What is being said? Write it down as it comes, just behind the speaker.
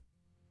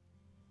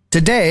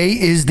Today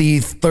is the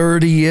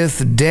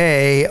 30th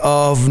day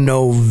of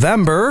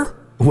November.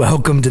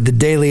 Welcome to the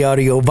Daily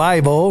Audio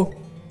Bible.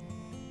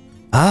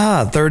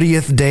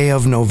 30th day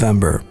of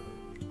November.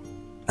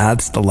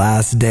 That's the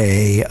last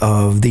day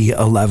of the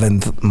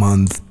 11th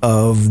month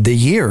of the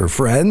year,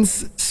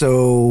 friends.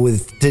 So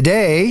with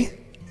today,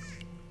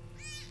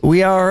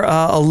 we are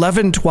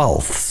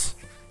 11/12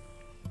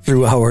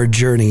 through our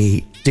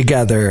journey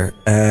together,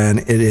 and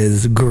it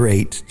is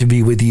great to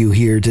be with you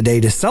here today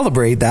to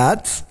celebrate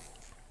that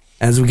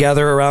as we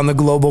gather around the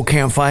global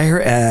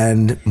campfire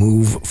and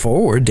move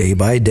forward day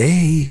by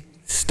day,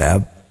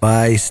 step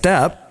by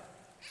step.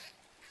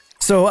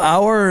 So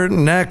our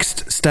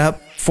next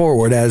step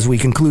forward as we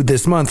conclude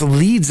this month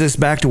leads us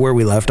back to where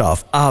we left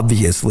off.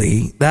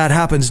 Obviously, that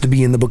happens to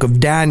be in the book of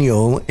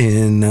Daniel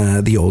in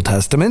the Old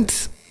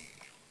Testament.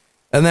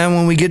 And then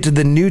when we get to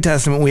the New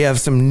Testament, we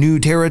have some new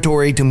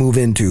territory to move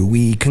into.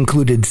 We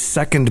concluded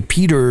 2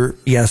 Peter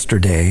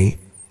yesterday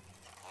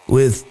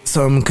with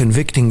some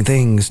convicting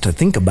things to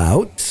think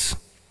about.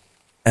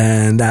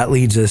 And that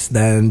leads us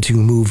then to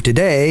move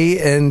today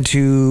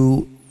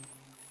into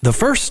the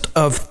first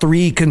of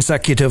 3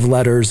 consecutive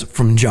letters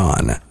from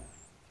John.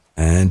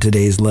 And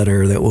today's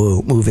letter that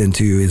we'll move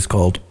into is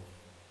called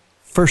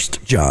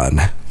 1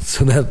 John.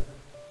 So that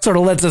sort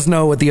of lets us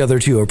know what the other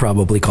two are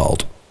probably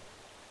called.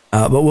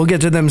 But we'll get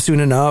to them soon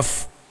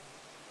enough.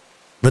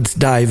 Let's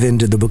dive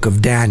into the book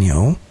of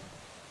Daniel.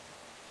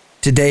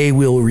 Today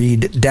we'll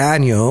read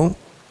Daniel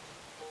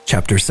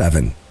chapter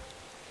 7.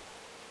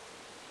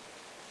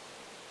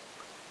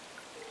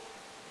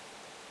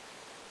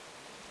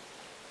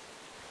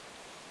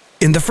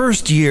 In the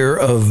first year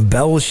of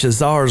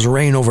Belshazzar's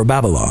reign over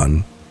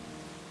Babylon,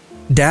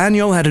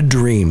 Daniel had a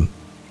dream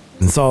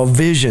and saw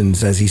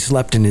visions as he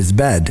slept in his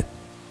bed.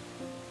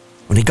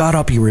 When he got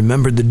up, he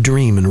remembered the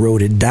dream and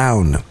wrote it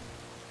down.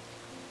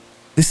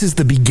 This is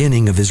the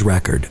beginning of his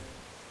record.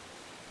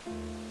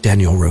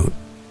 Daniel wrote,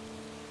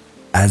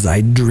 "As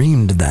I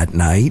dreamed that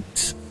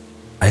night,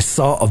 I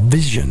saw a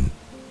vision.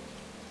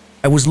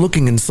 I was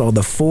looking and saw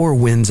the 4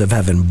 winds of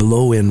heaven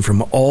blow in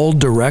from all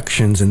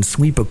directions and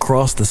sweep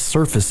across the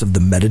surface of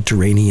the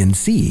Mediterranean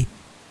Sea,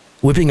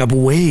 whipping up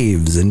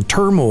waves and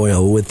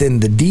turmoil within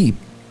the deep.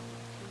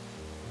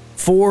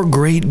 4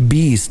 great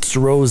beasts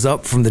rose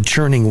up from the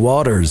churning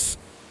waters,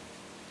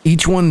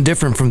 each one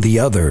different from the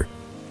other.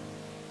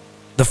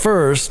 The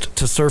first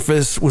to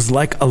surface was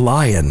like a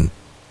lion.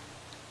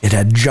 It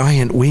had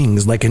giant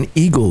wings like an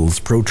eagle's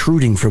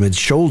protruding from its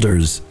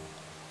shoulders.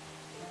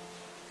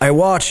 I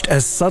watched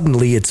as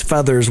suddenly its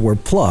feathers were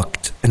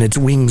plucked and its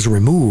wings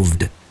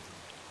removed.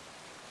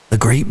 The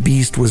great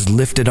beast was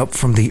lifted up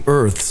from the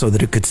earth so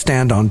that it could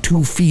stand on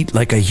 2 feet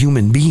like a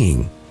human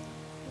being,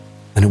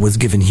 and it was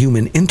given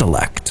human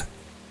intellect.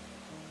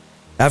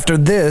 After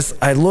this,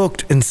 I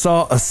looked and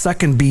saw a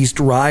second beast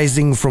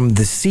rising from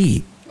the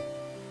sea,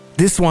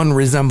 this one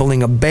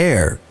resembling a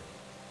bear.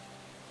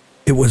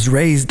 It was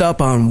raised up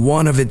on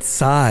one of its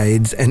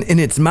sides, and in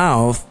its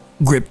mouth,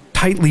 gripped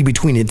tightly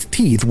between its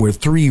teeth, were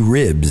 3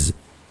 ribs.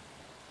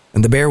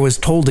 And the bear was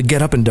told to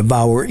get up and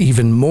devour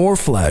even more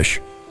flesh.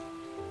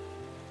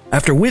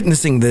 After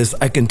witnessing this,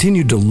 I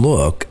continued to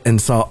look and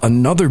saw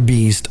another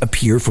beast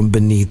appear from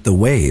beneath the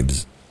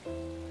waves.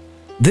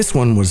 This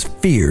one was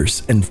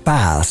fierce and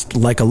fast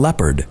like a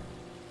leopard.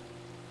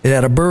 It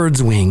had a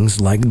bird's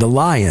wings like the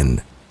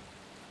lion,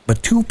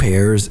 but 2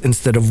 pairs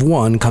instead of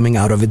 1 coming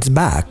out of its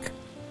back.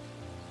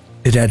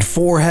 It had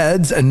 4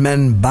 heads, and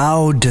men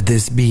bowed to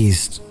this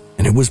beast,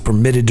 and it was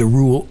permitted to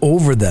rule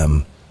over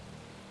them.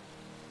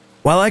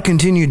 While I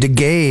continued to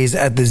gaze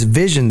at this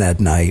vision that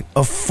night,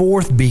 a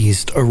 4th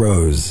beast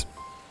arose.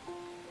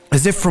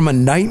 As if from a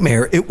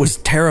nightmare, it was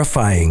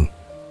terrifying,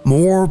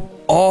 more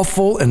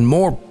awful and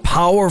more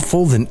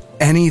powerful than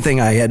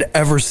anything I had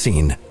ever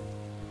seen.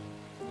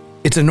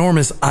 Its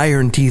enormous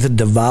iron teeth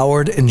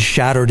devoured and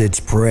shattered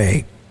its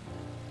prey.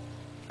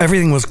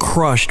 Everything was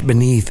crushed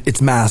beneath its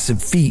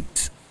massive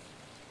feet.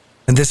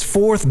 And this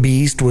 4th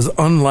beast was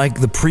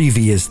unlike the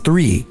previous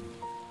 3,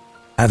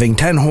 having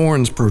 10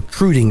 horns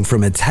protruding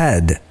from its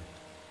head.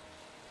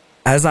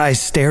 As I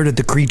stared at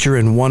the creature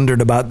and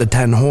wondered about the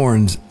 10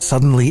 horns,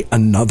 suddenly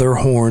another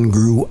horn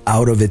grew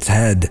out of its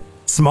head,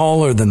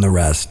 smaller than the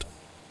rest.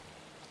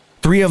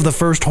 3 of the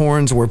first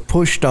horns were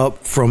pushed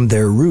up from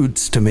their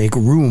roots to make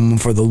room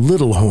for the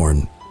little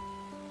horn.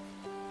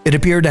 It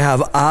appeared to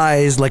have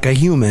eyes like a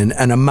human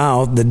and a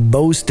mouth that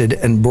boasted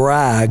and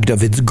bragged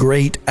of its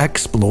great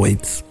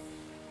exploits.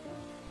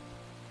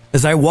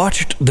 As I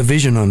watched the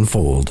vision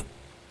unfold,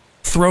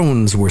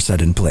 thrones were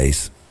set in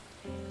place,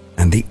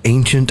 and the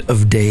Ancient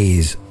of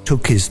Days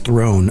took his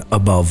throne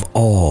above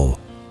all.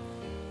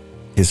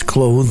 His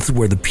clothes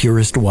were the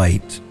purest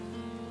white,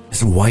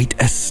 as white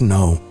as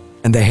snow,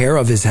 and the hair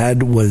of his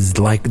head was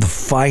like the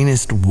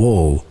finest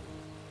wool.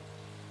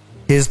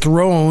 His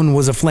throne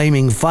was a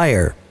flaming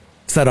fire,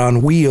 set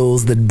on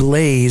wheels that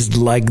blazed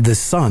like the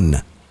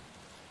sun.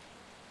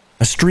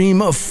 A stream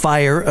of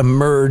fire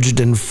emerged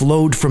and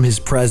flowed from his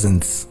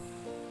presence.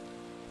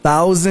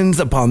 Thousands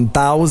upon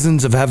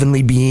thousands of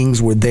heavenly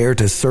beings were there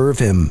to serve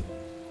him.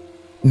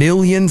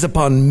 Millions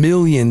upon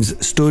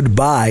millions stood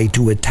by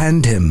to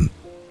attend him.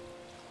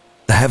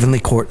 The heavenly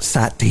court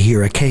sat to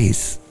hear a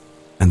case,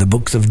 and the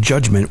books of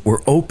judgment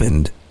were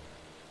opened.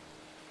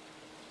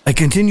 I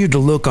continued to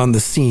look on the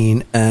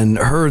scene and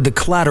heard the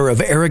clatter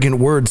of arrogant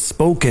words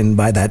spoken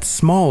by that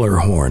smaller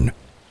horn.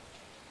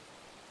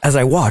 As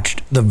I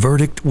watched, the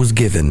verdict was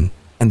given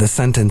and the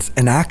sentence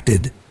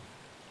enacted.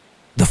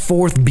 The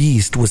fourth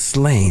beast was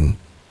slain,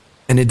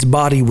 and its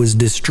body was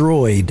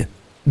destroyed,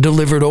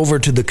 delivered over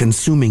to the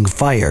consuming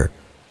fire.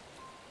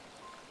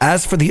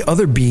 As for the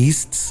other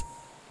beasts,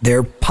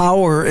 their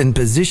power and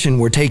position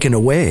were taken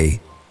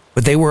away,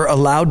 but they were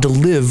allowed to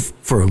live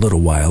for a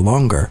little while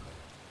longer.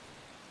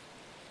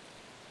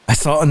 I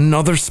saw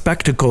another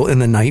spectacle in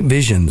the night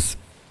visions.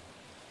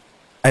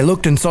 I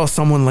looked and saw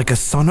someone like a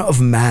son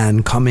of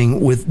man coming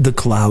with the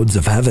clouds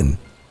of heaven.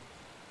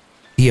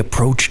 He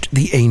approached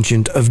the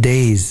Ancient of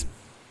Days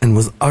and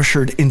was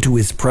ushered into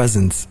his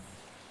presence.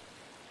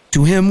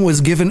 To him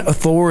was given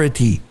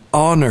authority,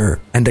 honor,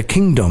 and a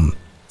kingdom,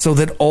 so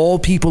that all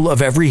people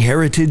of every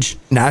heritage,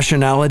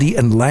 nationality,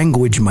 and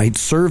language might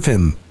serve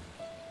him.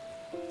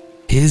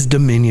 His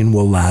dominion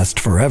will last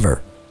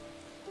forever.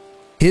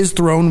 His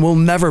throne will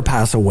never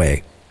pass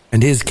away,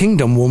 and his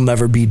kingdom will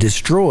never be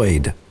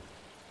destroyed.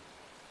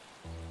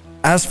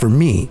 As for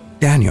me,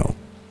 Daniel,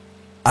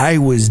 I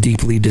was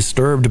deeply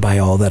disturbed by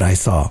all that I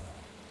saw.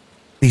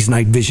 These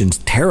night visions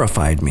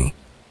terrified me.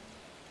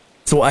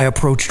 So I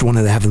approached one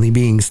of the heavenly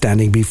beings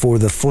standing before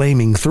the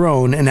flaming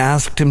throne and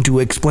asked him to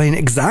explain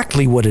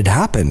exactly what had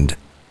happened.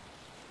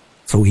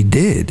 So he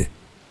did,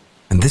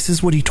 and this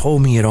is what he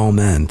told me it all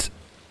meant.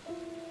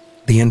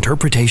 The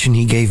interpretation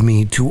he gave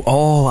me to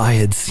all I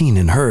had seen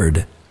and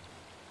heard.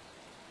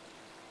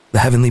 The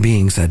heavenly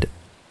being said,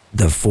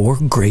 "The four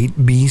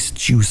great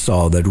beasts you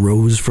saw that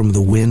rose from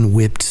the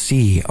wind-whipped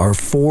sea are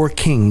four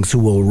kings who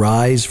will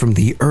rise from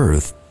the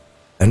earth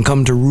and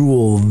come to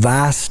rule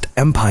vast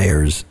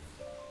empires.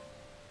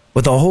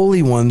 But the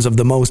holy ones of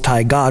the Most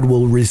High God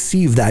will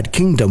receive that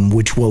kingdom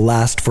which will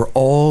last for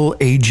all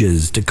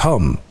ages to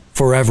come,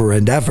 forever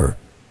and ever."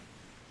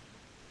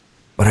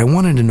 But I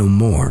wanted to know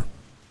more.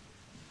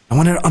 I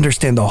wanted to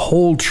understand the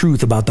whole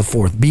truth about the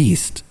fourth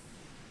beast.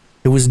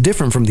 It was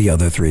different from the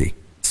other three,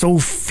 so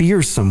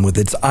fearsome with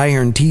its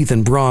iron teeth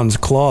and bronze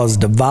claws,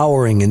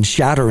 devouring and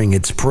shattering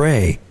its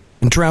prey,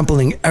 and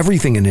trampling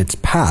everything in its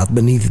path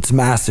beneath its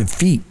massive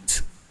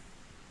feet.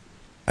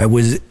 I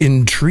was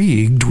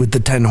intrigued with the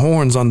 10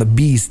 horns on the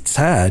beast's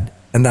head,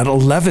 and that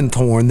 11th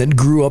horn that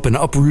grew up and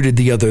uprooted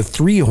the other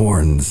 3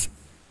 horns.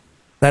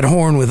 That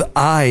horn with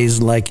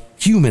eyes like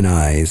human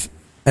eyes,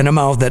 and a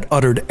mouth that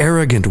uttered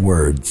arrogant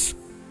words.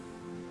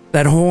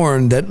 That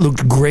horn that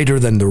looked greater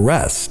than the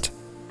rest.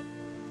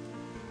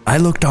 I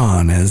looked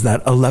on as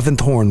that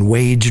 11th horn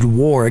waged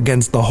war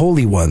against the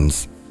holy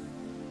ones.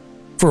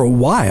 For a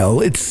while,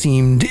 it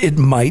seemed it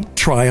might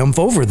triumph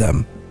over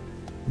them.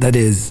 That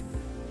is,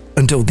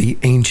 until the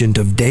Ancient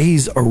of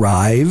Days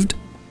arrived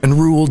and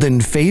ruled in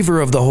favor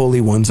of the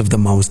holy ones of the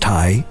Most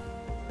High.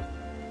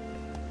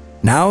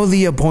 Now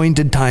the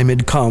appointed time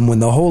had come when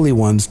the holy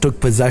ones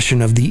took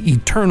possession of the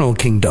eternal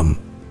kingdom.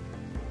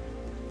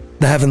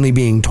 The heavenly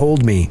being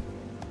told me,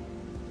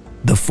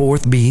 "The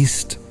fourth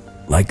beast,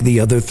 like the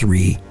other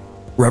 3,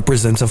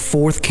 represents a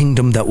fourth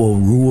kingdom that will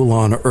rule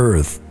on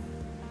earth.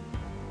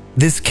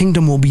 This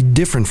kingdom will be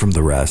different from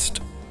the rest.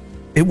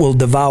 It will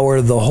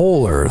devour the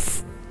whole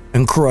earth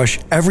and crush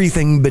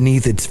everything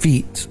beneath its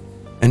feet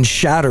and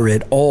shatter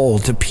it all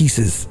to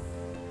pieces.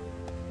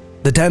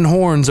 The 10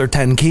 horns are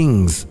 10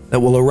 kings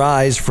that will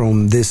arise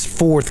from this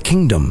fourth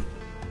kingdom.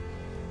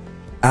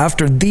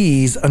 After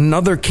these,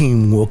 another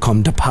king will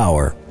come to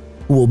power,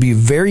 who will be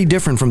very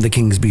different from the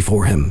kings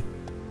before him,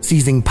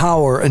 seizing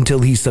power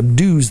until he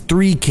subdues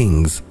 3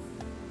 kings.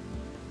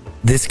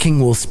 This king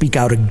will speak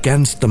out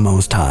against the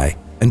Most High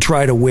and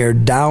try to wear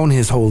down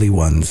his holy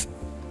ones.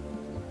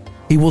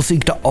 He will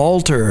seek to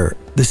alter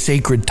the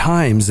sacred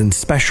times and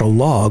special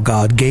law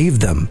God gave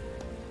them,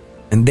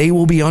 and they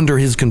will be under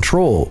his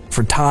control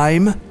for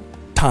time,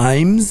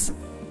 times,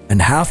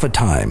 and half a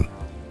time.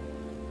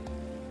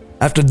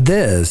 After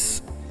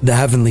this, the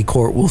heavenly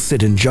court will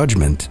sit in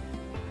judgment.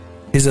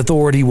 His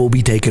authority will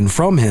be taken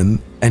from him,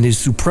 and his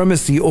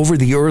supremacy over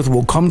the earth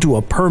will come to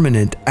a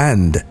permanent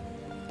end.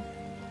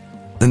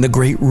 Then the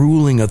great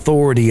ruling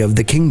authority of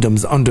the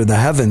kingdoms under the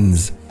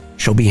heavens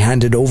shall be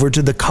handed over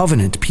to the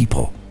covenant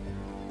people,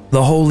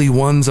 the holy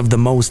ones of the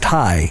Most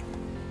High.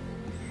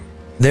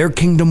 Their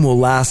kingdom will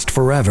last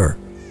forever,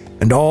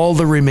 and all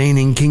the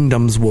remaining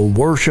kingdoms will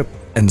worship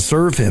and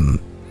serve him.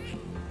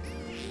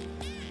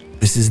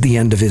 This is the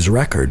end of his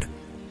record.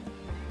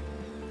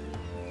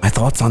 My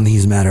thoughts on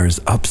these matters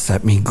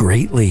upset me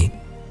greatly.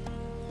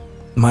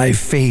 My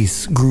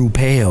face grew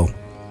pale,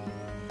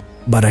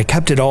 but I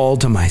kept it all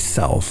to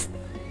myself.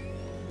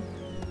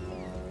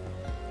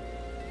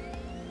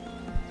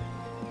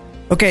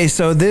 Okay,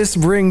 so this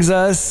brings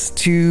us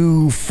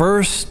to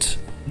 1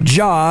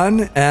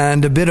 John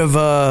and a bit of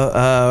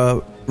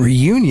a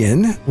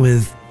reunion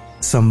with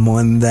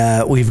someone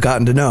that we've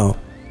gotten to know.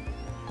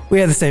 We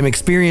had the same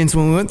experience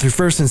when we went through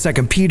 1st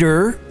and 2nd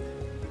Peter,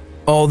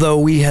 although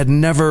we had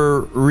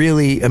never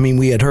really,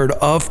 we had heard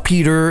of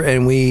Peter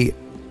and we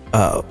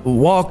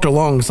walked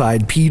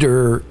alongside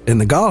Peter in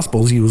the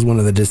Gospels. He was one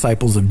of the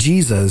disciples of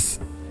Jesus.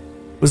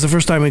 It was the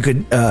first time we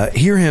could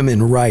hear him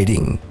in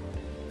writing,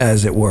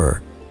 as it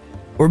were.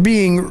 We're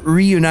being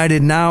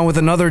reunited now with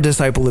another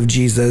disciple of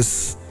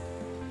Jesus,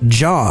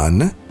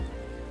 John,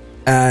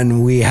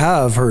 and we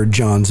have heard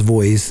John's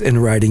voice in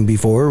writing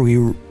before.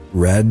 We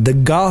read the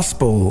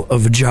Gospel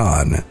of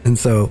John, and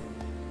so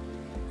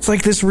it's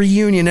like this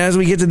reunion. As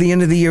we get to the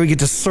end of the year, we get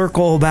to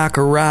circle back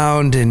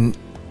around and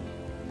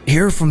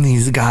hear from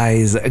these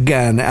guys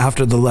again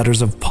after the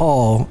letters of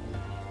Paul,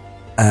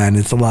 and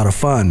it's a lot of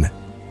fun.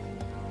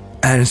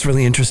 And it's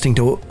really interesting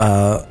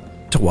to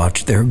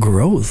watch their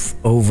growth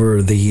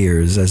over the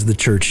years as the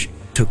church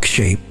took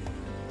shape.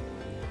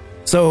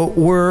 So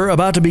we're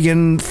about to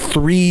begin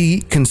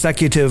 3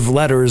 consecutive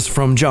letters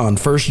from John: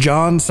 1st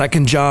John,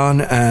 2nd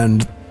John,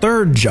 and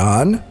 3rd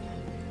John.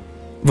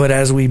 But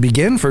as we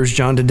begin 1st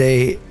John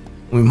today,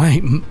 we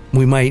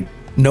might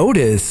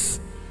notice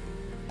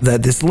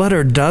that this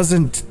letter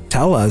doesn't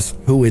tell us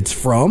who it's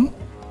from,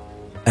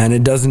 and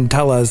it doesn't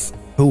tell us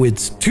who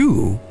it's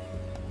to.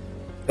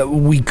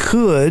 We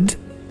could,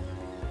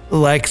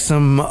 like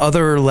some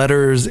other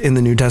letters in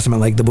the New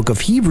Testament, like the book of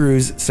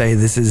Hebrews, say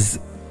this is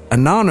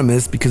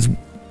anonymous because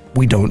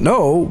we don't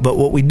know. But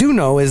what we do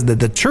know is that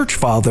the church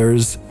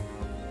fathers,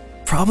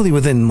 probably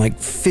within like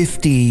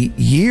 50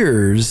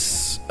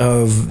 years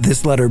of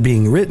this letter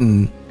being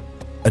written,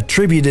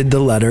 attributed the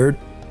letter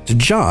to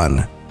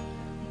John.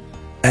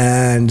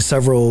 And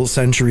several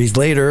centuries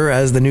later,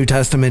 as the New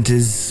Testament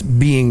is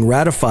being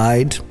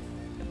ratified,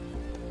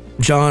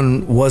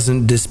 John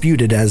wasn't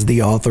disputed as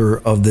the author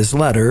of this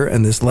letter,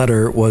 and this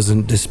letter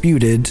wasn't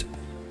disputed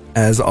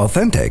as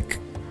authentic.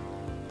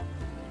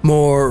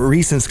 More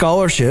recent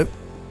scholarship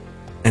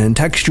and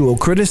textual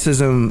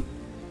criticism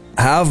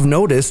have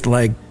noticed,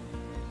 like,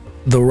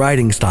 the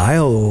writing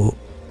style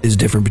is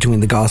different between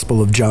the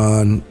Gospel of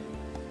John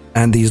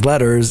and these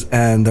letters,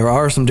 and there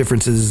are some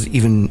differences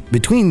even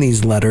between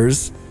these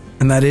letters,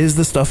 and that is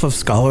the stuff of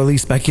scholarly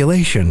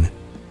speculation.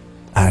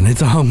 And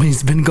it's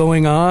always been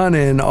going on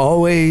and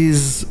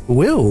always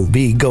will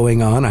be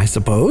going on, I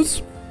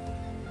suppose.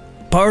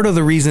 Part of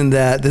the reason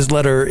that this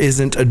letter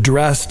isn't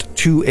addressed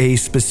to a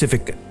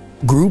specific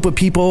group of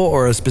people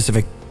or a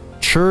specific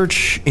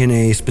church in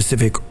a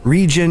specific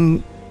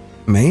region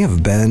may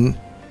have been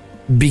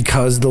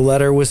because the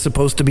letter was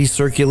supposed to be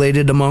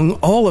circulated among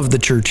all of the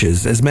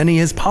churches, as many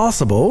as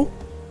possible.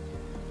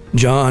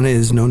 John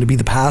is known to be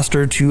the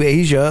pastor to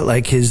Asia,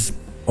 like his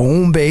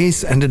home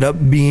base ended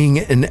up being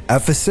in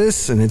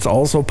Ephesus, and it's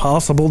also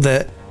possible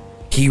that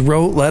he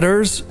wrote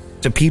letters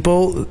to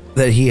people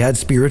that he had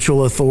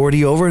spiritual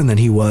authority over and that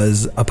he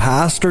was a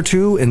pastor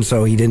to, and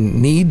so he didn't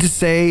need to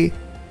say,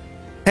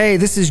 hey,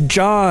 this is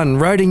John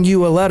writing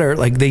you a letter.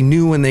 Like, they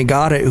knew when they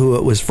got it who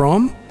it was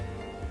from.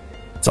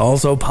 It's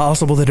also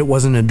possible that it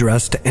wasn't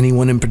addressed to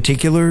anyone in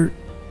particular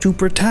to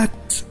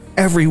protect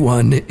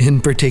everyone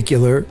in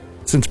particular,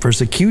 since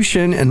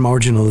persecution and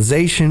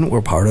marginalization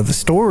were part of the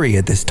story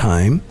at this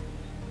time.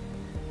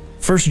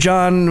 1st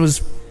John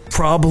was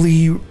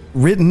probably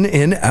written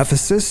in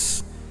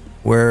Ephesus,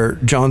 where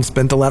John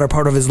spent the latter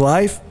part of his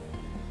life.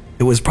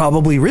 It was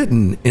probably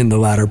written in the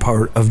latter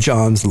part of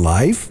John's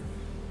life.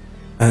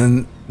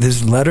 And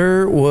this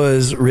letter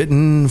was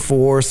written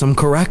for some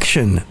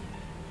correction,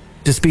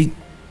 to speak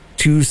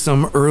to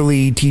some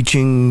early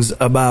teachings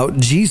about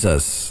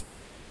Jesus.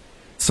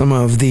 Some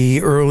of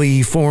the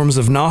early forms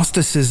of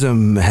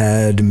Gnosticism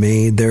had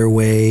made their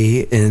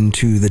way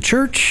into the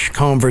church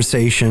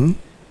conversation.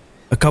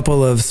 A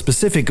couple of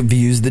specific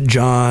views that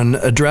John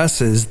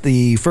addresses,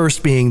 the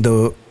first being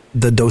the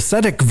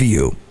docetic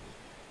view.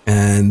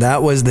 And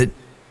that was that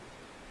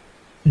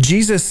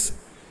Jesus,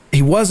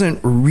 he wasn't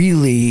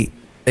really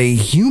a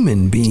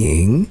human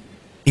being.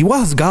 He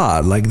was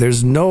God, like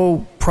there's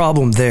no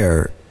problem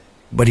there,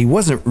 but he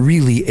wasn't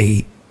really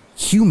a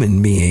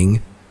human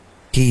being.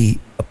 He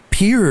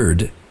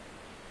appeared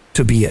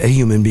to be a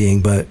human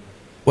being, but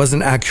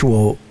wasn't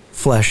actual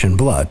flesh and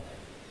blood.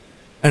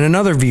 And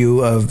another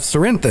view of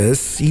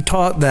Cerinthus, he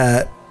taught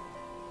that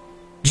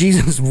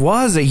Jesus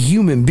was a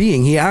human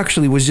being. He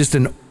actually was just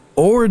an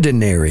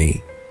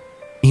ordinary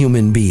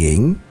human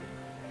being.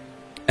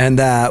 And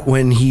that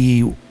when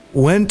he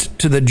went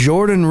to the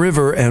Jordan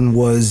River and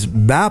was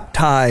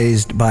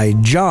baptized by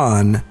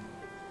John,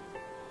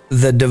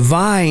 the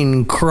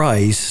divine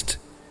Christ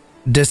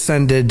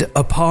descended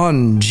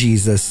upon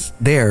Jesus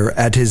there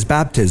at his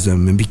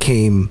baptism and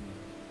became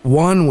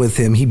one with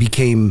him. He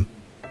became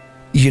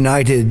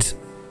united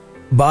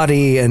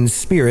body and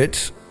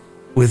spirit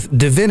with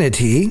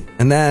divinity,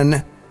 and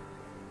then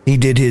he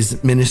did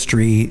his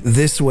ministry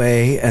this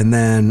way, and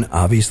then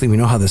obviously we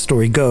know how the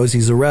story goes.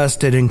 He's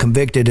arrested and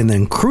convicted and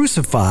then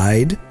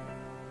crucified,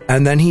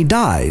 and then he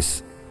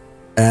dies.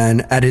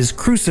 And at his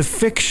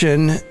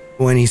crucifixion,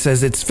 when he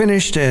says it's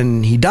finished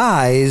and he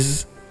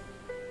dies,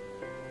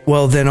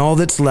 well, then all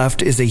that's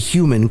left is a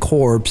human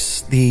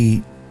corpse.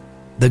 The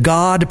the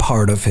God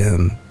part of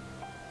him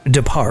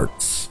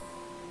departs.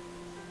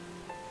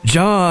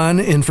 John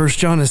in 1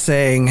 John is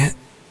saying,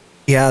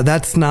 yeah,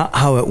 that's not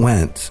how it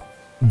went.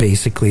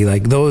 Basically,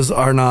 like those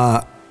are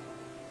not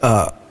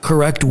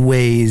correct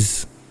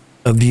ways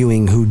of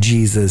viewing who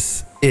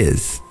Jesus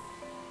is.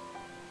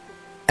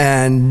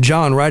 And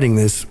John writing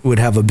this would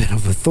have a bit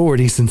of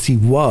authority since he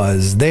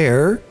was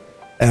there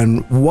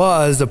and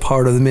was a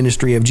part of the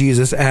ministry of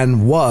Jesus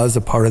and was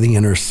a part of the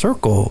inner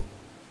circle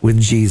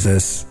with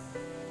Jesus.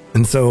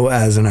 And so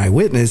as an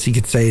eyewitness, he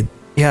could say,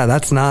 yeah,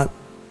 that's not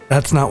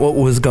what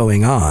was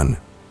going on.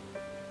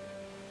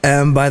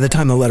 And by the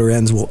time the letter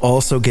ends, we'll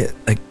also get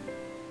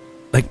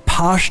like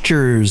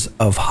postures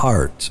of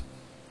heart.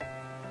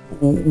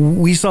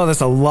 We saw this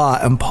a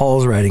lot in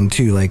Paul's writing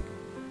too, like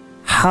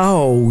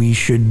how we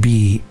should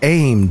be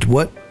aimed,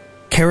 what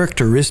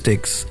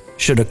characteristics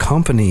should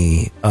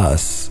accompany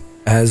us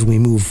as we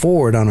move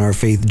forward on our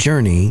faith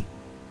journey.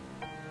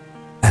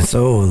 And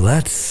so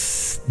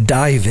let's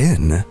dive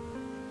in.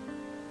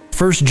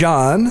 1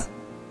 John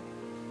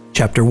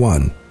chapter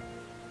 1.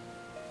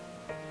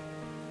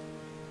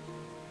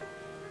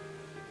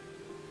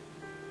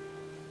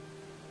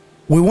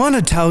 We want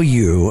to tell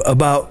you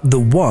about the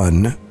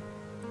one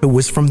who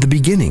was from the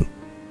beginning.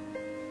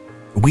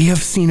 We have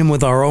seen him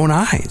with our own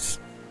eyes,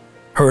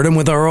 heard him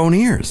with our own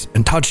ears,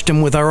 and touched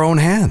him with our own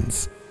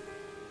hands.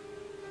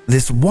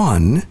 This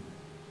one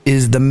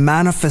is the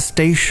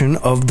manifestation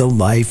of the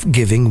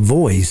life-giving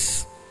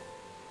voice,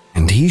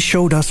 and he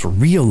showed us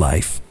real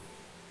life,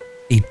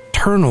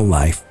 eternal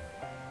life.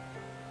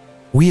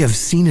 We have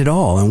seen it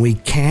all, and we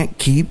can't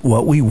keep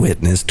what we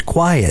witnessed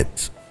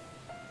quiet.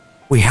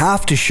 We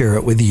have to share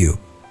it with you.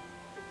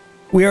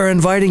 We are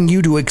inviting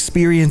you to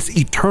experience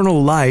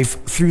eternal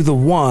life through the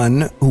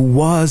one who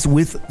was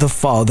with the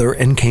Father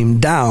and came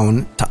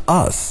down to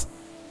us.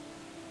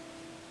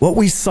 What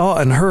we saw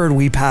and heard,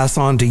 we pass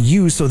on to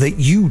you so that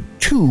you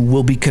too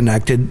will be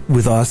connected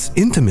with us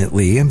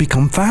intimately and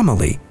become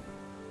family.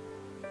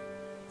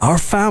 Our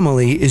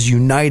family is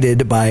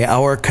united by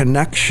our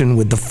connection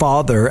with the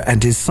Father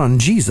and His Son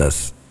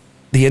Jesus,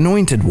 the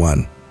Anointed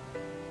One.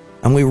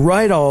 And we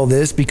write all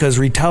this because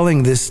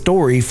retelling this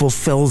story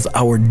fulfills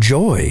our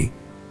joy.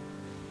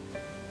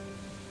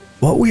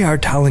 What we are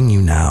telling you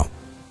now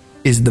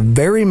is the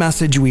very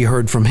message we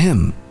heard from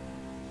Him.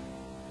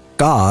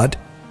 God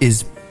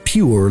is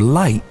pure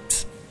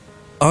light,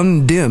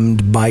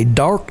 undimmed by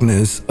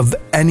darkness of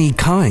any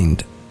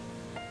kind.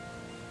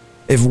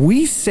 If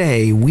we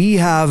say we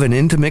have an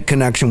intimate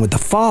connection with the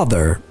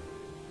Father,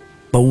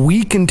 but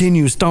we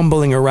continue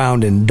stumbling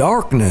around in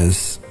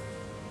darkness,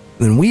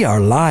 then we are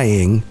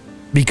lying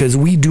because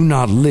we do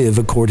not live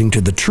according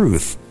to the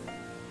truth.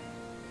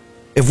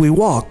 If we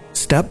walk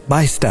step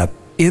by step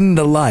in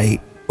the light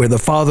where the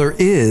Father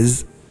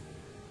is,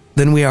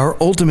 then we are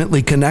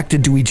ultimately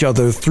connected to each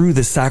other through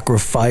the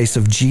sacrifice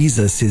of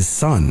Jesus, His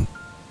Son.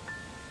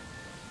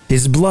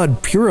 His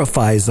blood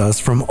purifies us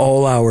from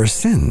all our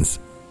sins.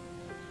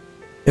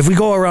 If we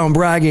go around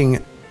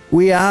bragging,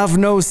 we have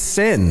no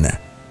sin,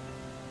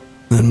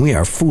 then we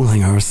are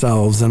fooling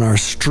ourselves and are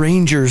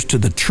strangers to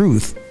the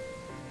truth.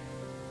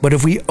 But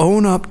if we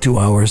own up to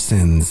our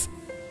sins,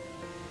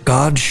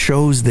 God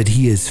shows that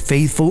He is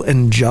faithful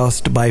and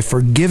just by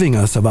forgiving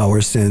us of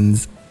our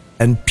sins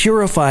and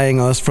purifying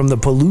us from the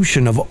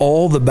pollution of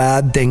all the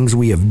bad things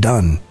we have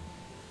done.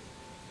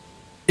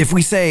 If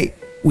we say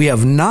we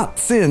have not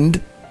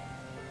sinned,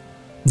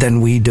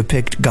 then we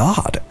depict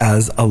God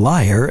as a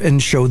liar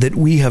and show that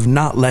we have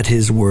not let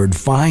His word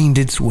find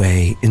its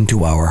way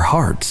into our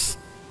hearts.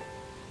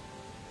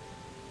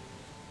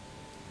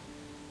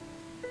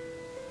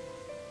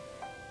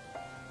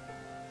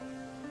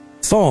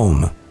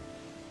 Psalm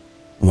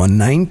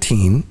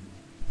 119,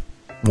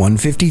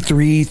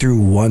 153 through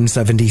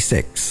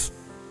 176.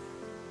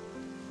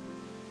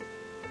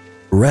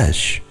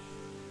 Resh.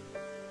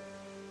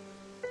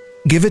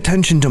 Give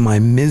attention to my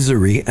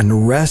misery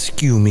and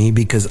rescue me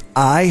because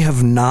I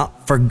have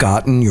not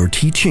forgotten your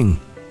teaching.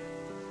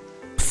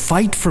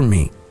 Fight for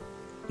me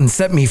and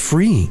set me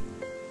free.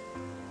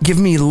 Give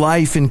me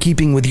life in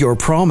keeping with your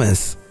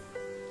promise.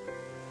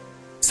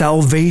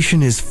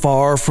 Salvation is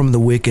far from the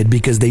wicked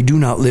because they do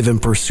not live in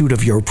pursuit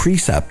of your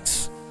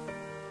precepts.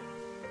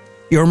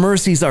 Your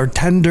mercies are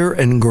tender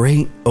and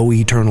great, O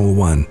Eternal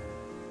One.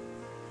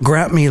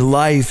 Grant me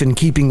life in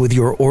keeping with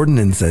your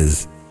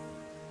ordinances.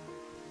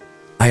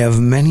 I have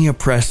many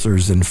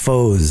oppressors and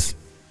foes.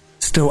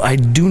 Still, I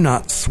do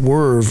not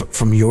swerve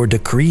from your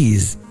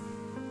decrees.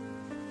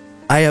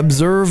 I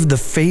observe the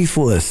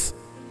faithless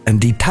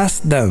and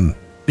detest them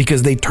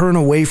because they turn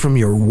away from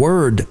your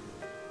word.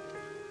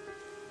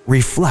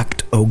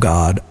 Reflect, O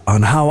God,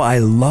 on how I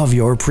love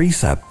your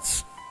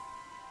precepts.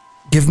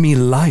 Give me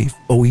life,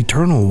 O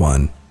Eternal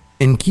One,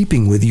 in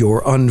keeping with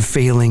your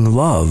unfailing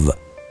love.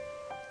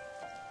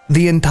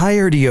 The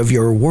entirety of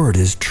your word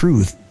is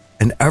truth,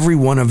 and every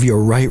one of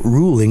your right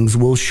rulings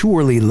will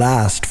surely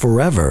last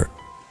forever.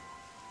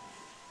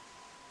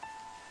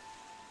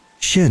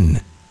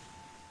 Shin.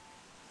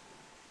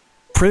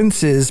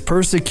 Princes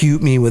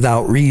persecute me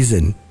without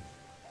reason.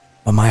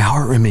 but my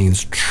heart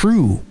remains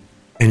true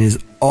and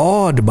is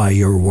awed by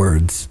your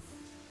words.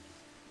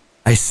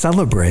 I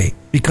celebrate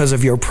because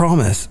of your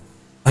promise,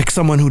 like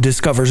someone who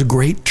discovers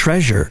great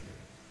treasure.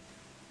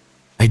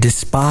 I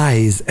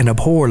despise and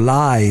abhor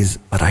lies,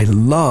 but I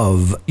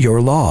love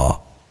your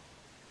law.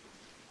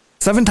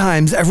 7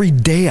 times every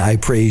day I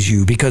praise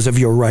you because of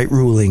your right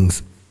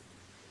rulings.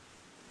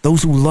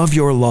 Those who love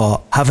your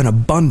law have an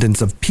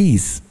abundance of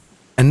peace,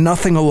 and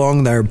nothing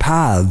along their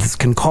paths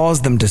can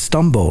cause them to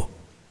stumble.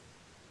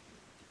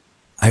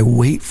 I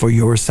wait for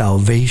your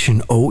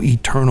salvation, O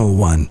Eternal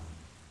One,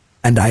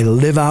 and I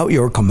live out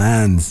your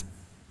commands.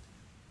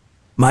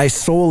 My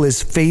soul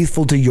is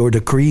faithful to your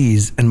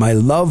decrees, and my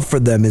love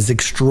for them is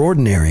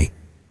extraordinary.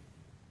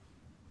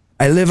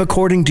 I live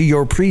according to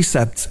your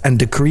precepts and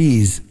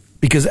decrees,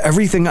 because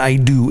everything I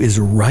do is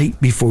right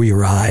before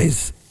your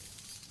eyes.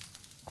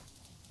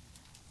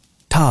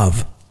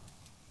 Tav,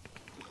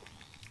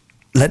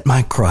 let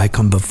my cry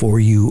come before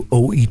you,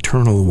 O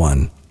Eternal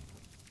One.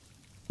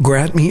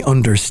 Grant me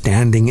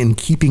understanding in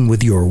keeping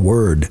with your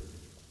word.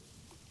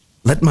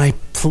 Let my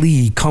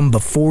plea come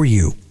before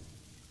you.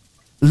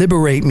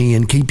 Liberate me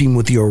in keeping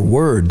with your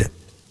word.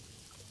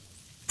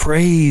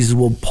 Praise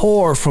will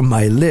pour from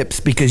my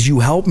lips because you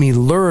help me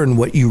learn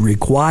what you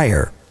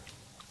require.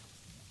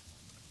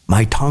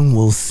 My tongue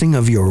will sing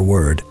of your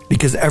word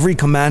because every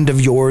command of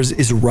yours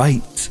is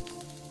right.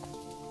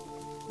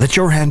 Let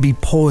your hand be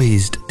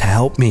poised to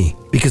help me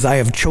because I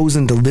have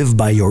chosen to live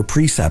by your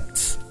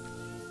precepts.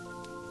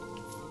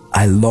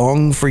 I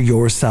long for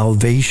your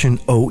salvation,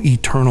 O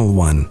Eternal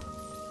One.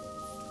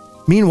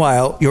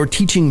 Meanwhile, your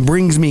teaching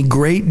brings me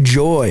great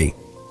joy.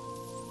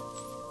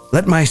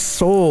 Let my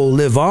soul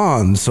live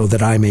on so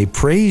that I may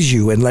praise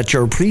you and let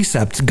your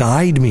precepts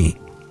guide me.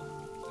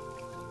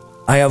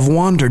 I have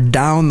wandered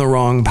down the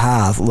wrong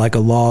path like a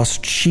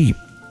lost sheep.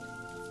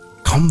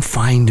 Come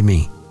find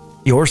me,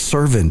 your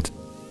servant,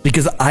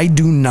 because I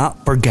do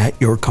not forget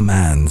your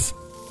commands.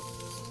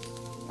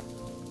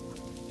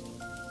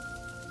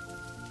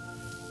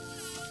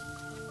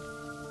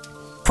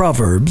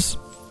 Proverbs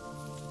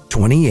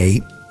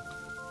 28,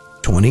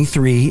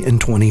 23,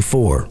 and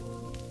 24.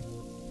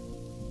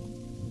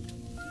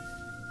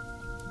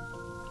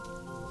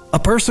 A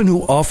person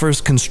who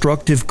offers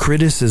constructive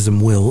criticism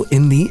will,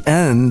 in the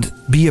end,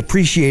 be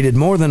appreciated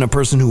more than a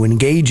person who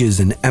engages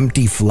in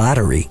empty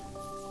flattery.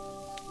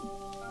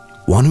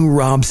 One who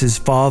robs his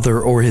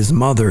father or his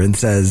mother and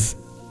says,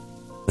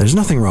 "There's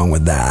nothing wrong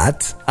with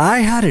that. I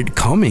had it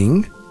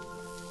coming,"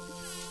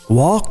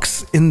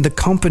 walks in the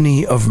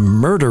company of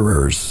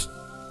murderers.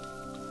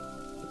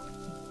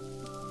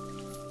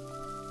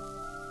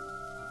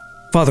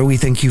 Father, we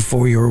thank you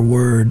for your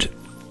word.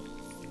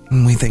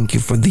 And we thank you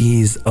for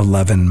these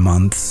 11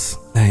 months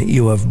that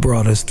you have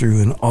brought us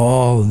through and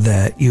all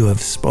that you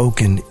have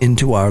spoken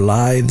into our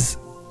lives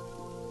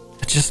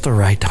at just the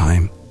right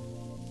time.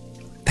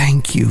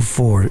 Thank you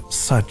for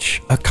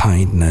such a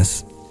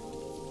kindness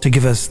to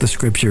give us the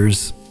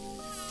scriptures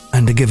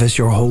and to give us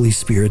your Holy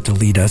Spirit to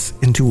lead us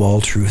into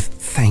all truth.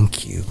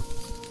 Thank you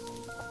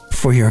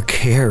for your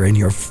care and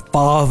your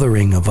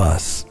fathering of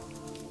us.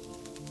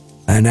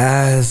 And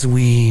as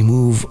we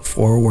move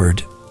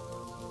forward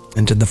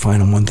into the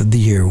final month of the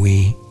year,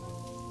 we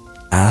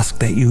ask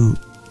that you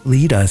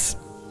lead us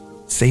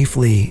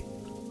safely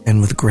and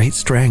with great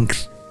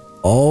strength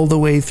all the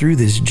way through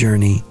this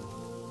journey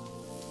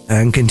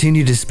and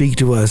continue to speak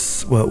to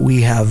us what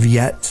we have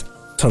yet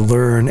to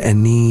learn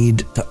and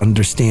need to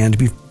understand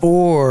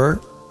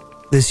before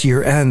this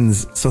year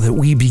ends so that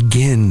we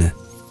begin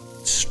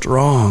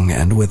strong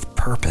and with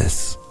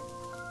purpose.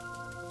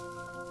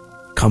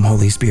 Come,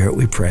 Holy Spirit,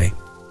 we pray.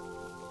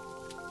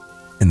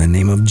 In the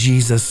name of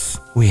Jesus,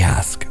 we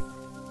ask.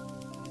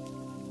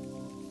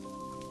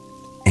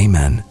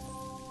 Amen.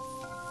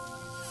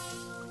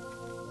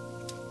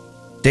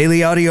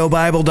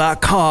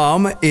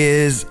 DailyAudioBible.com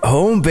is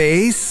home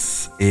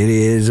base. It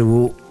is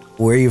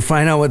where you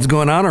find out what's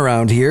going on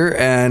around here,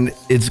 and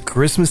it's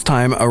Christmas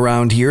time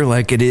around here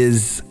like it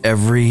is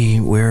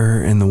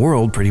everywhere in the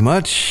world pretty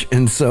much.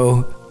 And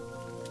so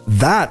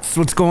that's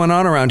what's going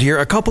on around here.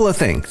 A couple of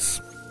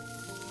things.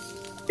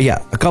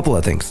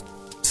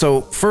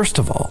 So first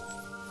of all,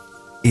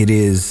 it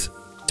is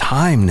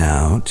time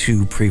now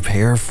to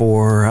prepare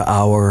for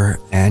our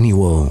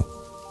annual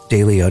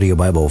Daily Audio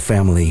Bible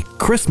Family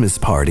Christmas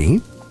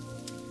party.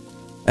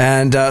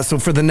 And so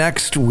for the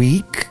next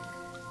week,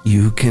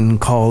 you can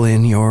call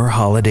in your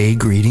holiday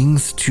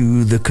greetings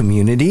to the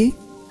community.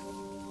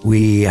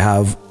 We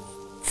have a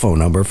phone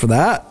number for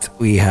that.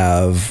 We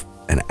have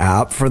an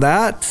app for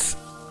that.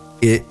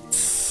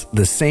 It's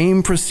the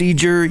same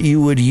procedure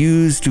you would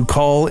use to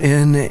call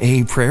in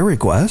a prayer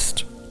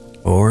request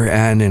or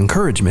an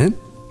encouragement.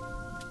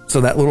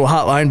 So that little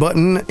hotline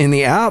button in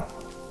the app,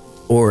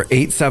 or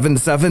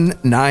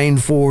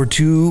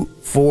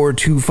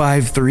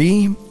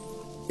 877-942-4253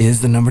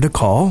 is the number to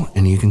call,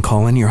 and you can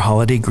call in your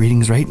holiday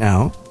greetings right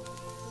now.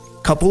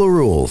 Couple of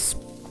rules.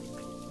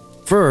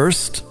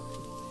 First,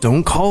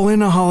 don't call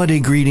in a holiday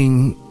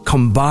greeting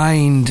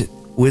combined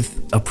with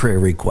a prayer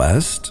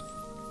request.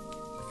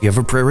 you have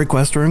a prayer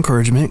request or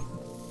encouragement,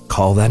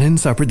 call that in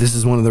separate. This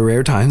is one of the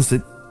rare times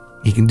that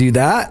you can do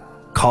that.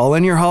 Call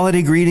in your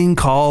holiday greeting,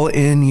 call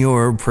in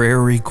your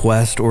prayer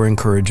request or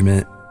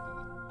encouragement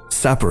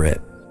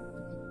separate.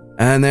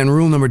 And then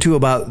rule number 2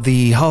 about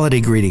the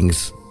holiday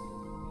greetings,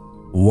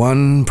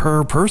 1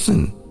 per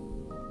person.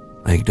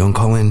 Like, don't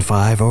call in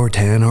 5 or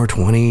 10 or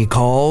 20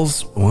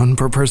 calls, 1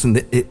 per person.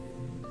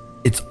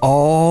 It's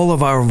all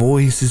of our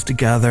voices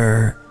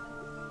together,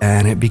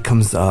 and it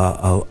becomes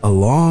a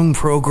long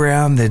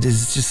program that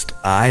is just,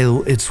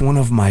 it's one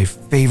of my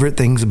favorite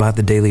things about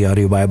the Daily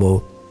Audio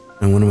Bible,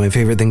 and one of my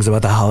favorite things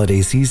about the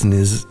holiday season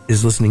is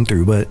listening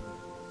through, but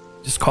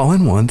just call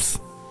in once.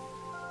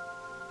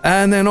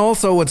 And then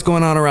also what's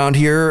going on around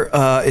here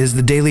is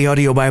the Daily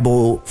Audio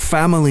Bible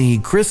Family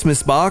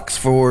Christmas Box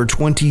for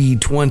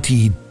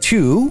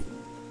 2022.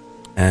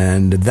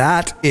 And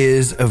that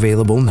is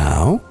available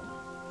now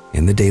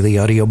in the Daily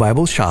Audio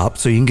Bible shop.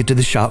 So you can get to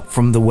the shop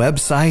from the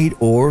website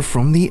or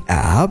from the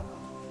app.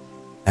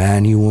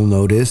 And you will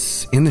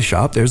notice in the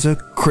shop there's a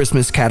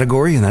Christmas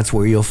category, and that's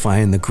where you'll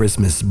find the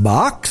Christmas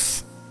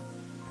box.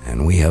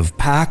 And we have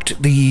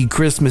packed the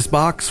Christmas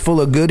box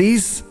full of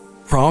goodies.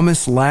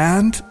 Promised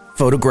Land.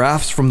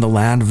 Photographs from the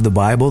land of the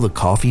Bible, the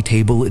coffee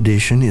table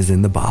edition, is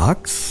in the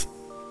box.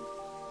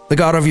 The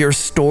God of Your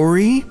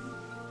Story,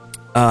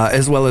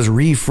 as well as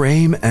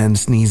Reframe and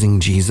Sneezing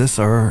Jesus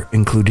are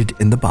included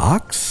in the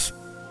box.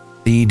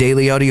 The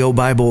Daily Audio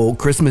Bible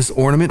Christmas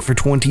Ornament for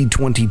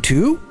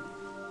 2022,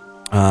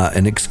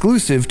 an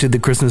exclusive to the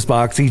Christmas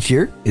box each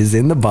year, is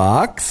in the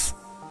box.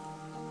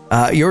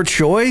 Your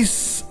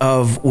choice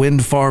of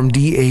Wind Farm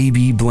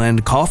DAB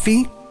blend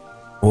coffee,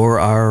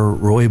 or our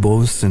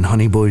rooibos and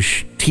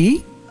honeybush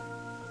tea.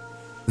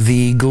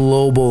 The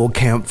global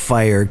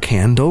campfire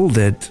candle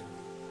that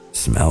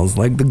smells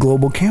like the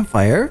global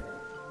campfire.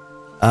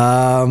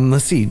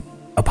 Let's see.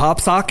 A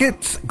pop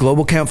socket,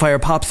 global campfire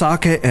pop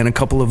socket, and a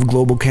couple of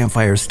global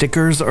campfire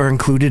stickers are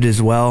included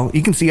as well.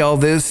 You can see all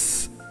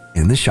this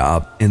in the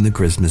shop in the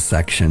Christmas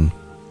section.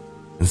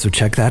 And so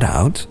check that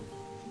out.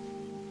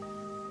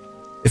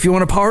 If you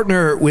want to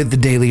partner with the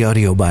Daily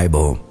Audio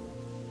Bible,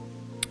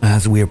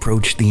 as we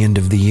approach the end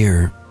of the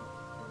year,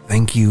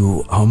 thank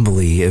you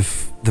humbly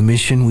if the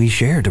mission we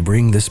share to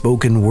bring the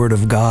spoken word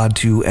of God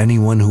to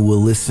anyone who will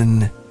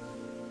listen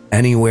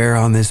anywhere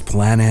on this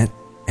planet,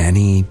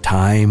 any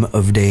time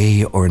of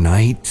day or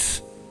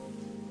night,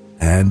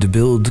 and to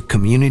build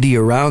community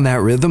around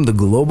that rhythm, the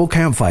global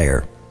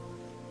campfire,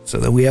 so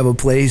that we have a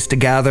place to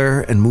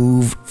gather and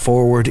move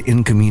forward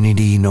in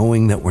community,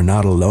 knowing that we're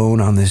not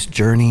alone on this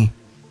journey.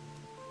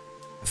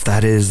 If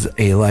that is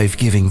a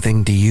life-giving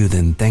thing to you,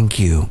 then thank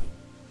you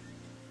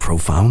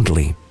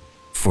profoundly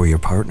for your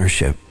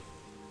partnership.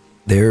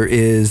 There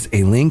is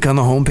a link on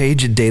the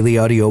homepage at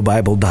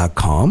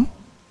dailyaudiobible.com.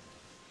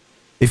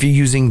 If you're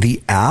using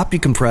the app, you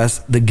can press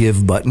the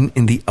Give button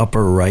in the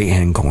upper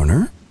right-hand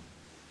corner.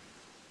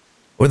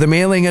 Or the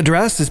mailing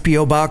address is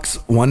P.O. Box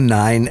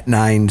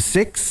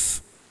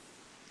 1996,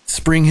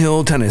 Spring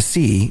Hill,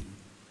 Tennessee,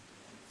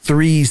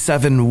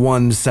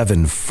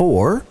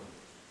 37174.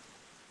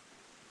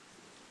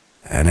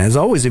 And as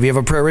always, if you have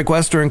a prayer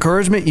request or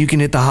encouragement, you can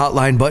hit the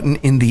hotline button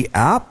in the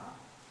app.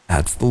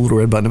 That's the little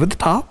red button up at the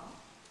top.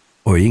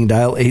 Or you can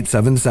dial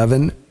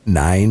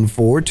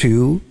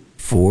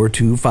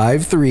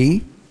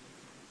 877-942-4253.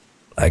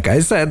 Like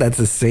I said, that's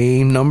the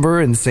same number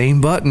and same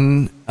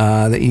button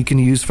that you can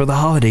use for the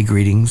holiday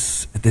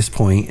greetings. At this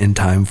point in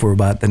time, for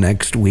about the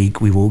next week,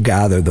 we will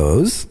gather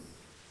those.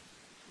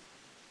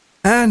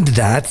 And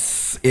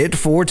that's it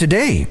for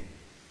today.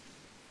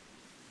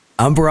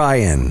 I'm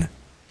Brian.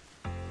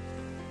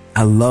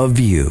 I love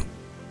you.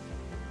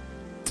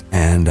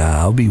 And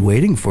I'll be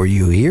waiting for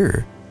you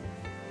here.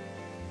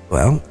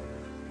 Well,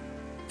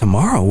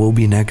 tomorrow will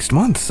be next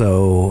month,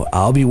 so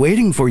I'll be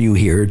waiting for you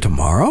here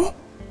tomorrow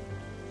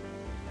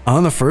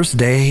on the first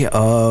day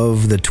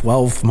of the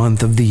 12th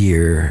month of the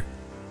year.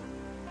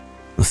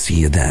 We'll see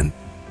you then.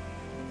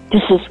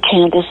 This is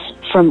Candace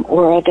from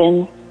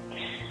Oregon,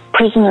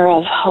 prisoner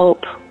of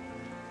hope.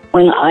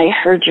 When I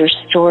heard your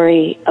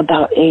story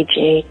about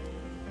AJ,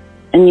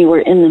 and you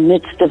were in the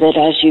midst of it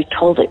as you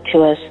told it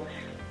to us,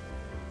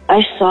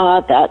 I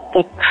saw that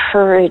the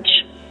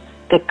courage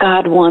that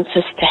God wants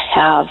us to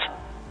have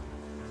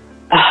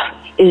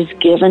is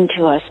given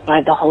to us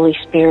by the Holy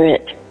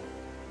Spirit.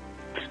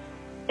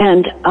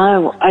 And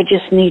I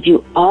just need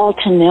you all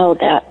to know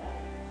that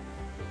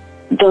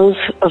those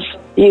of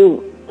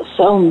you,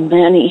 so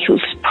many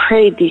who've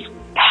prayed these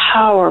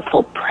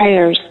powerful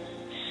prayers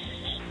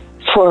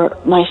for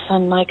my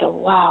son Micah,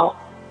 wow,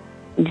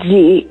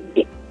 the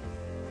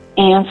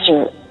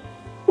answer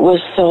was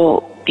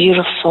so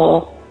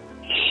beautiful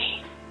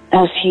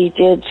as he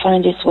did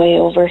find his way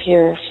over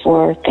here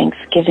for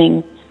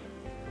Thanksgiving.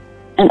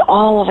 And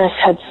all of us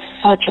had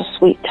such a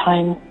sweet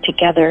time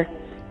together.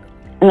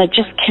 And I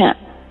just can't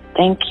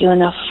thank you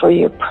enough for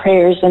your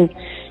prayers and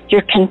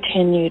your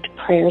continued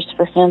prayers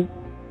for him.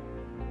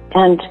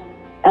 And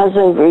as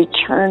a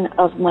return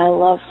of my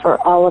love for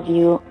all of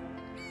you,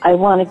 I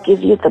want to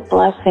give you the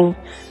blessing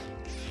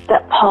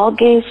that Paul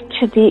gave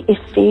to the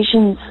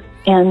Ephesians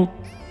in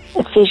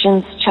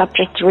Ephesians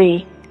chapter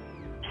 3,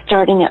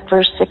 starting at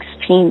verse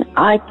 16.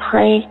 I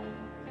pray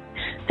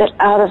that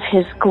out of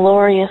his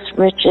glorious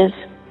riches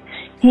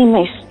he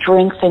may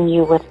strengthen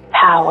you with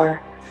power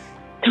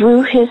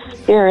through his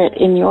Spirit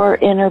in your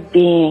inner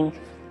being,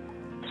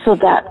 so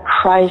that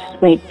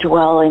Christ may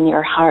dwell in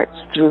your hearts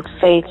through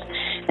faith.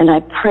 And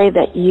I pray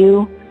that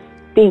you,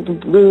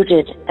 being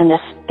rooted and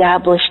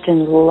established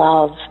in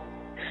love,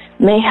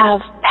 may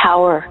have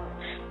power,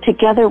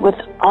 together with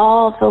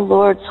all the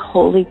Lord's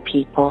holy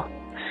people,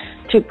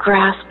 to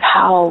grasp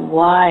how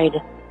wide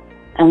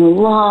and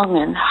long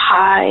and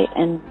high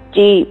and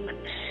deep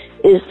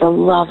is the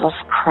love of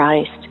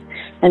Christ,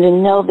 and to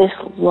know this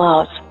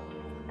love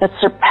that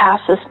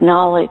surpasses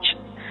knowledge,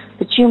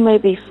 that you may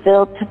be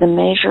filled to the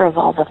measure of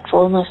all the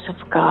fullness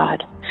of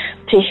God.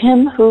 To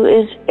him who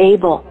is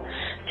able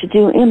to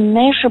do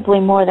immeasurably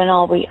more than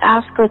all we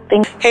ask or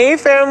think. Hey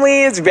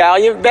family, it's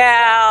Valiant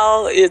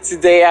Val. It's the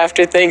day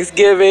after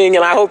Thanksgiving,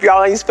 and I hope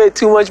y'all ain't spent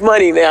too much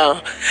money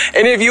now.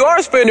 And if you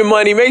are spending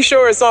money, make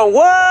sure it's on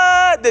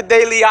what?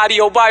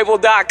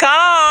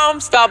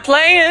 TheDailyAudioBible.com. Stop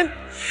playing.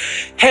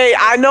 Hey,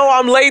 I know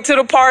I'm late to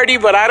the party,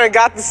 but I done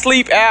got the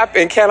sleep app,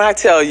 and can I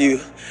tell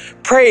you,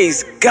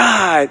 praise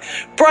God.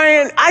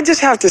 Brian, I just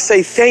have to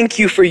say thank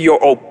you for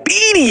your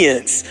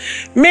obedience.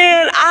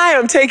 Man, I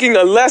am taking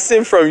a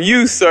lesson from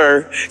you,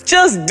 sir.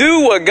 Just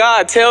do what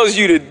God tells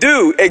you to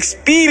do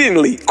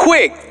expediently,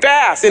 quick,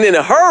 fast, and in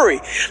a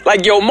hurry.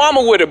 Like your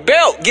mama with a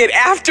belt. Get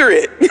after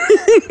it.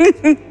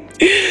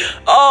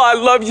 Oh, I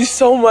love you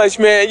so much,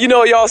 man. You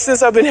know, y'all,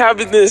 since I've been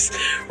having this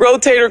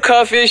rotator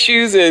cuff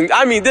issues, and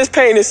I mean, this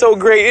pain is so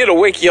great, it'll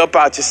wake you up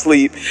out your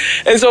sleep.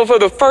 And so for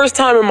the first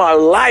time in my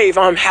life,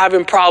 I'm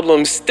having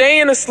problems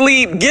staying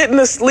asleep, getting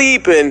to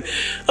sleep, and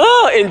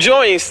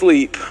enjoying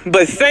sleep.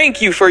 But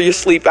thank you for your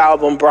sleep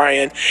album,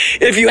 Brian.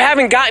 If you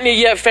haven't gotten it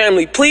yet,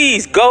 family,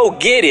 please go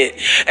get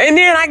it. And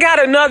then I got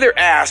another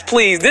ask,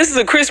 please. This is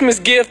a Christmas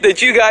gift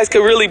that you guys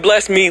could really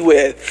bless me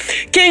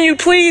with. Can you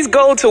please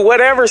go to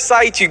whatever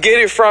site you get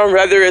it from,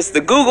 whether it's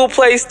the Google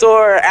Play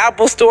Store,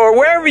 Apple Store,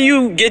 wherever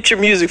you get your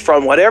music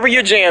from, whatever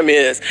your jam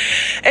is,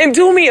 and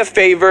do me a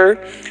favor,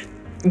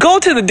 go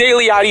to the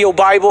Daily Audio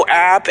Bible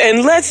app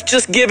and let's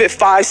just give it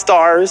 5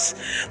 stars.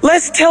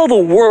 Let's tell the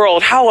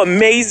world how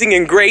amazing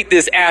and great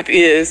this app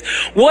is,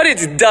 what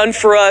it's done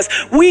for us.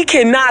 We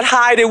cannot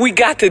hide it. We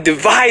got to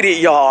divide it,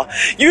 y'all.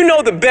 You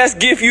know the best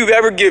gift you've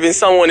ever given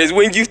someone is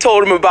when you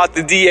told them about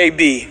the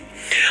DAB.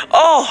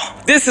 Oh,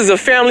 this is a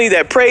family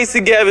that prays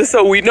together,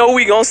 so we know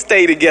we gonna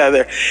stay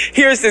together.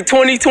 Here's the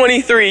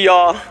 2023,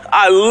 y'all.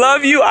 I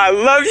love you, I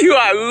love you,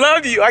 I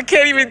love you. I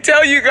can't even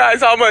tell you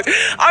guys how much.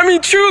 I mean,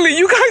 truly,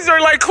 you guys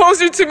are like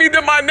closer to me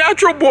than my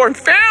natural born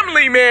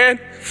family, man.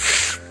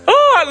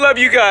 Oh, I love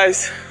you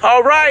guys.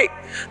 All right,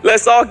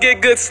 let's all get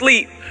good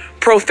sleep.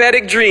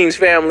 Prophetic dreams,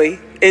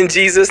 family. In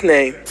Jesus'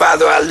 name.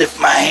 Father, I lift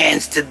my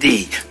hands to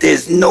thee.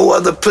 There's no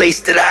other place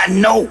that I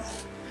know.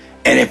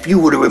 And if you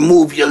were to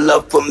remove your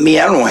love from me,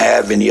 I don't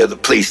have any other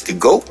place to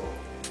go.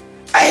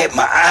 I had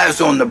my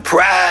eyes on the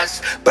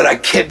prize, but I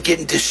kept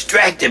getting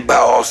distracted by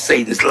all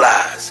Satan's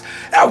lies.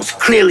 I was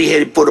clearly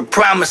headed for the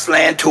promised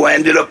land till I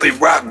ended up at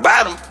rock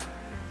bottom.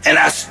 And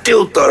I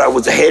still thought I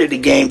was ahead of the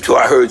game till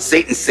I heard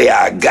Satan say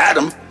I got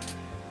him.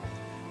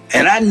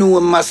 And I knew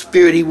in my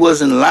spirit he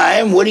wasn't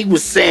lying. What he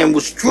was saying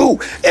was true.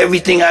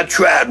 Everything I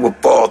tried would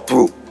fall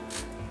through.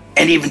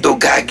 And even though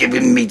God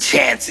given me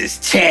chances,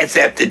 chance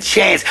after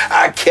chance,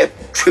 I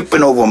kept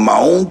tripping over my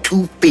own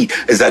 2 feet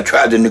as I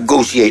tried to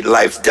negotiate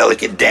life's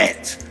delicate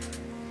dance.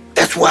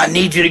 That's why I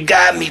need you to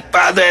guide me,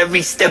 Father,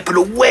 every step of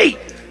the way.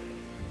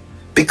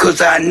 Because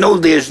I know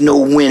there's no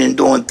win in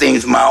doing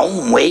things my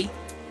own way.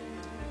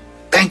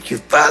 Thank you,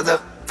 Father,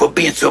 for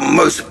being so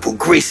merciful,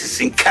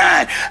 gracious, and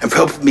kind, and for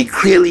helping me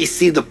clearly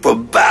see the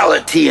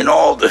frivolity in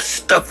all the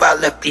stuff I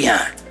left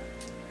behind.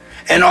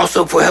 And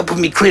also for helping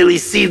me clearly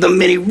see the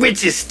many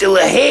riches still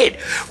ahead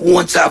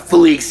once I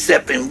fully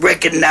accept and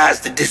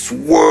recognize that this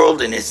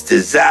world and its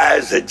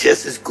desires are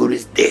just as good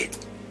as dead.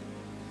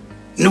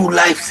 New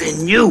life's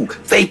in you,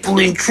 faithful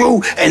and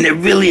true, and there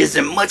really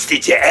isn't much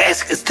that you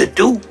ask us to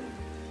do.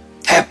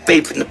 Have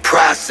faith in the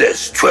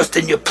process, trust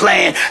in your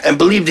plan, and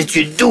believe that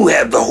you do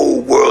have the whole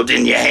world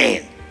in your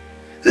hand.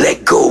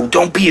 Let go.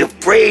 Don't be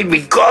afraid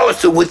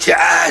regardless of what your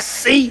eyes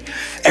see.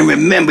 And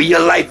remember, your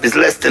life is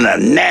less than a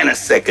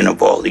nanosecond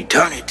of all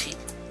eternity.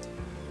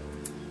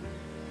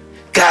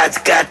 God's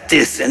got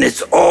this, and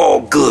it's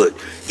all good,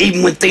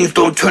 even when things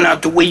don't turn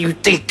out the way you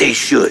think they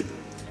should.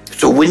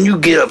 So when you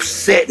get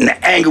upset and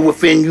the anger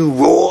within you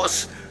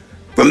roars,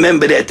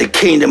 remember that the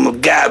kingdom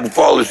of God with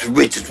all its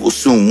riches will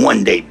soon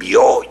one day be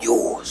all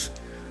yours.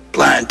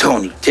 Blind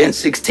Tony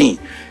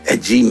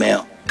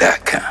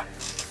 1016@gmail.com.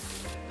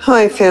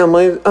 Hi,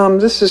 family.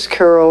 This is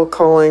Carol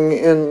calling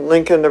in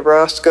Lincoln,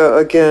 Nebraska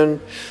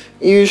again.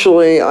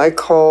 Usually I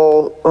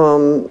call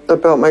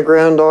about my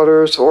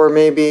granddaughters or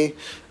maybe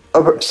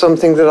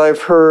something that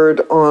I've heard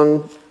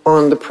on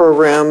the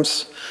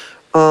programs.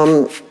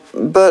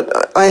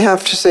 But I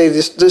have to say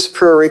this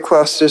prayer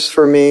request is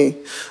for me.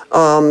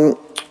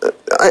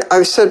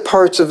 I've said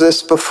parts of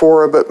this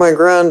before, but my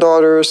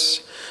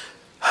granddaughters,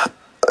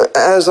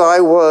 as I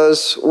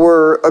was,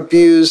 were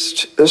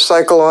abused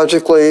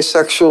psychologically,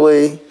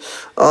 sexually,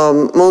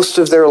 most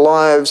of their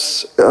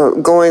lives,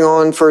 going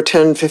on for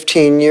 10,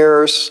 15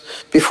 years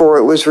before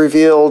it was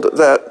revealed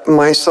that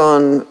my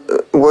son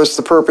was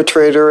the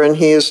perpetrator, and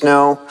he is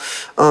now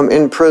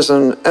in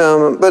prison.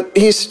 But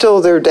he's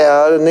still their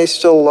dad, and they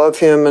still love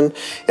him, and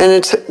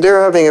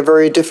they're having a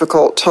very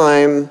difficult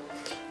time,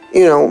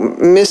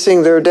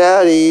 missing their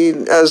daddy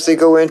as they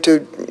go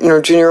into,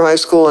 junior high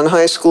school and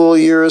high school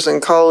years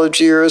and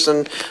college years.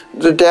 And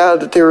the dad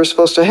that they were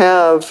supposed to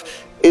have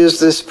is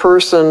this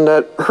person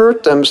that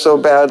hurt them so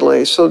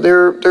badly. So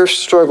they're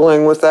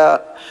struggling with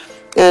that.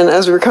 And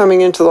as we're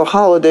coming into the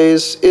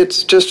holidays,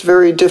 it's just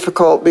very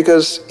difficult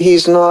because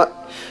he's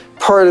not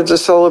part of the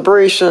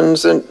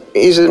celebrations, and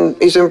he's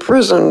in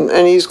prison,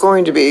 and he's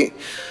going to be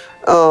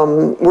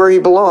where he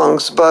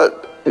belongs.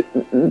 But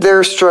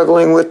they're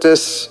struggling with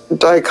this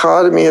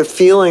dichotomy of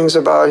feelings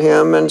about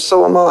him, and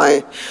so am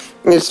I.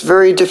 It's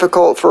very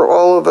difficult for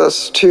all of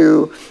us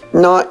to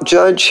not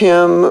judge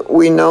him.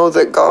 We know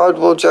that God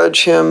will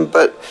judge him,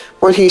 but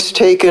what he's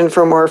taken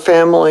from our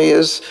family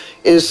is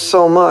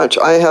so much.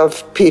 I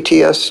have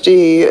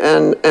PTSD,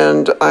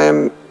 and I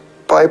am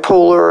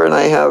bipolar, and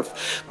I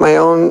have my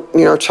own,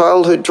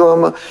 childhood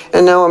trauma,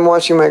 and now I'm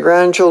watching my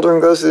grandchildren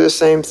go through the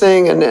same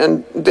thing,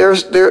 and they're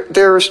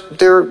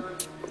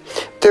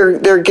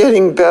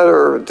getting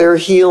better. They're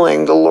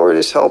healing. The Lord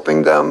is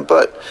helping them.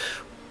 But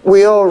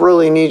we all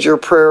really need your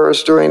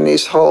prayers during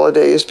these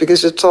holidays,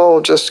 because it's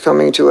all just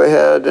coming to a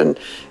head, and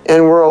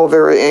we're all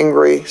very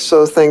angry.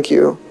 So thank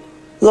you.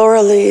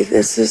 Laura Lee,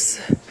 this is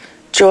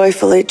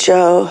Joyfully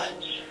Joe.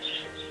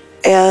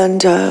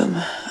 And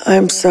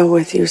I'm so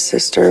with you,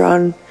 sister,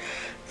 on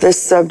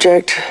this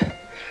subject.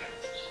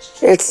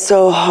 It's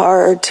so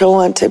hard to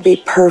want to be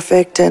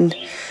perfect and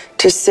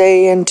to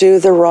say and do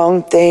the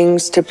wrong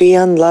things, to be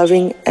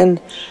unloving and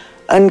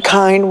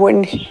unkind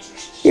when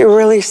you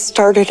really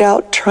started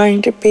out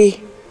trying to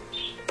be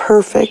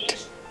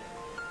perfect.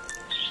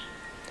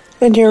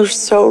 And you're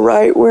so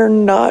right, we're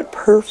not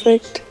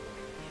perfect.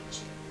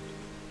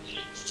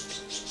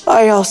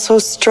 I also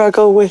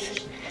struggle with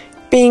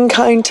being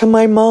kind to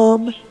my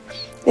mom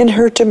in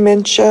her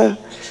dementia.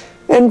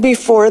 And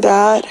before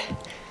that,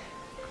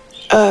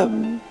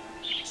 I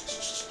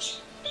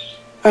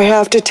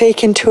have to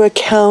take into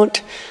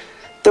account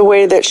the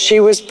way that she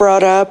was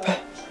brought up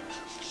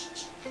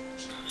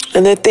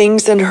and the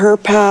things in her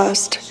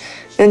past.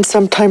 And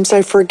sometimes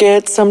I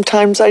forget,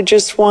 sometimes I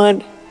just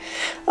want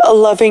a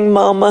loving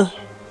mama.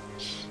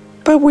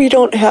 But we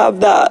don't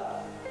have that.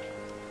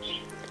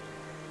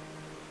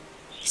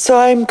 So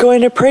I'm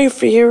going to pray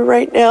for you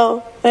right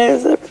now.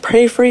 As I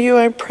pray for you,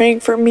 I'm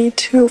praying for me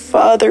too,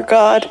 Father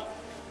God.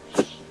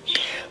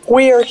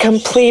 We are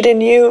complete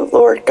in you,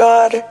 Lord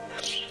God.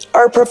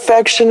 Our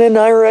perfection and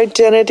our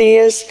identity,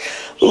 as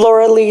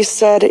Laura Lee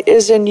said,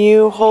 is in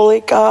you,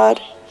 Holy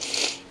God.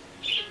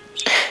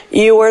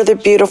 You are the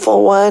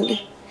beautiful one.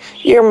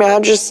 Your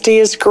majesty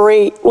is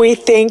great. We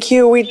thank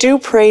you. We do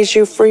praise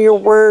you for your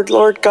word,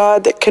 Lord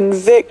God, that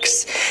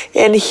convicts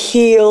and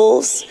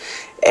heals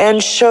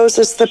and shows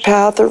us the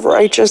path of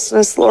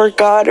righteousness, Lord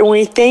God. And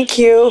we thank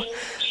you,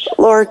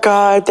 Lord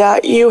God,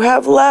 that you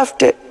have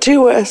left it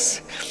to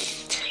us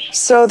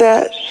so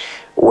that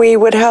we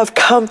would have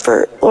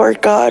comfort,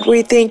 Lord God.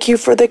 We thank you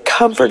for the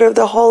comfort of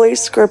the Holy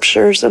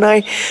Scriptures. And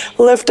I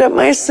lift up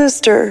my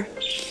sister,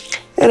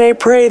 and I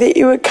pray that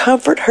you would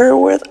comfort her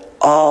with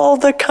all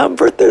the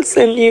comfort that's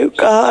in you,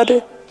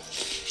 God.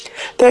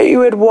 That you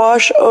would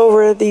wash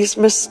over these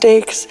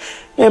mistakes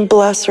and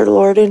bless her,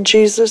 Lord, in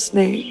Jesus'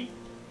 name.